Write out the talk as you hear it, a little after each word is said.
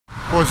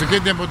esposa.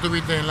 ¿Qué tiempo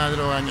tuviste en la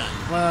droga, ñaño?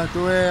 Bueno,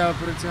 estuve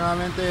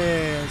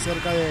aproximadamente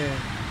cerca de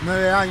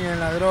 9 años en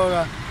la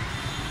droga.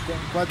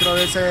 4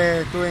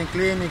 veces estuve en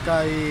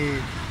clínica y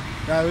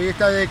la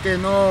vista de que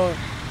no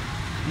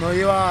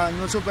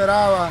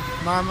superaba,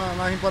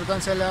 más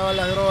importancia le daba a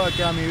la droga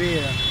que a mi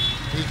vida.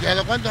 ¿Y a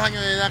los cuántos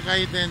años de edad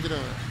caíste en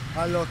droga?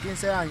 A los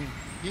 15 años.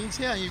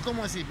 15 años, ¿y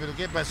cómo así? ¿Pero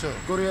qué pasó?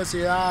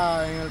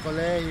 Curiosidad en el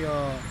colegio,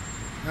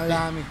 en las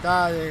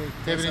amistades.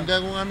 ¿Te brindó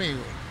algún amigo?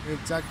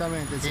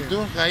 Exactamente, sí. ¿Y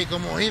tú caí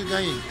como Gil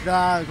caí?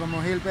 Claro,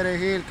 como Gil Pérez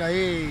Gil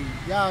caí.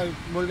 Ya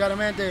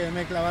vulgarmente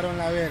me clavaron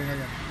la verga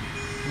ya.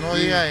 No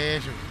diga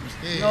eso.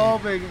 Sí. No,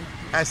 pues.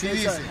 Así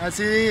dicen.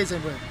 Así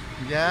dicen, pues.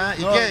 Ya,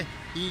 ¿y no. qué?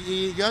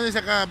 ¿Y de dónde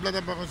sacaba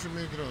plata para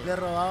consumir droga? Le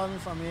robaba a mi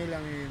familia,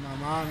 a mi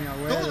mamá, a mi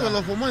abuela. Todos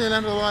los fumones le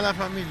han robado a la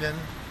familia, ¿no?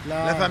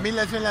 Claro. Las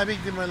familias son las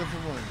víctimas de los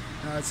fumones.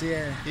 Así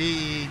es.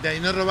 Y de ahí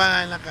no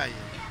robaban en la calle.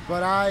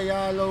 Por ahí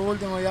ya lo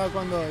último, ya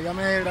cuando ya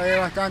me degradé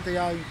bastante,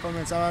 ya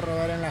comenzaba a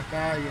robar en las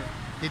calles.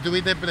 ¿Y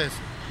tuviste preso?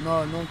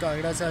 No, nunca,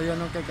 gracias a Dios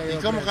nunca he caído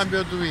 ¿Y cómo preso.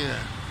 cambió tu vida?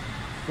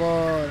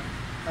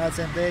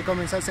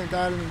 Comencé a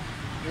sentar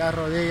las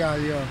rodillas a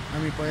Dios, a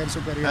mi poder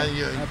superior, a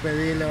Dios. A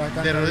pedirle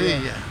bastante. ¿De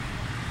rodillas?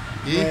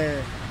 ¿Y?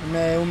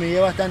 Me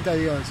humillé bastante a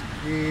Dios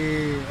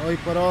y hoy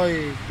por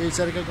hoy estoy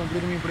cerca de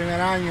cumplir mi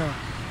primer año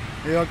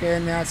y veo que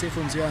así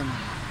funciona.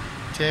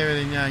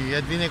 Chévere, ñaño.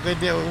 Ya tiene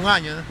un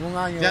año, ¿no? Un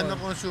año. Ya no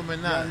consume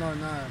nada. Ya no,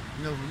 nada.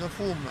 No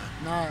fuma.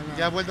 Nada.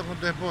 Ya has vuelto con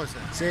tu esposa.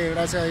 Sí,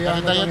 gracias a Dios.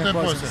 ¿Está ya tu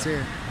esposa? Sí.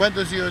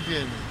 ¿Cuántos hijos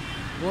tienes?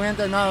 Un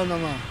internado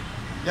nomás.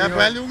 Ya, pues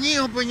dale un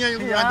hijo, pues ñaño,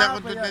 anda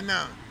con tu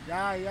internado.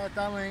 Ya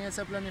estamos en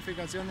esa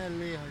planificación del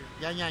hijo.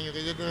 Ya, ñaño,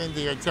 que Dios te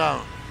bendiga.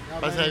 Chao.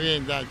 Pasa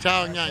bien, ya.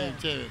 Chao, ñaño,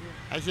 chévere.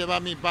 Ahí se va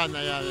mi pana,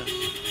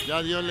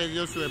 ya Dios le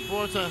dio su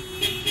esposa,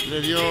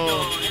 le dio...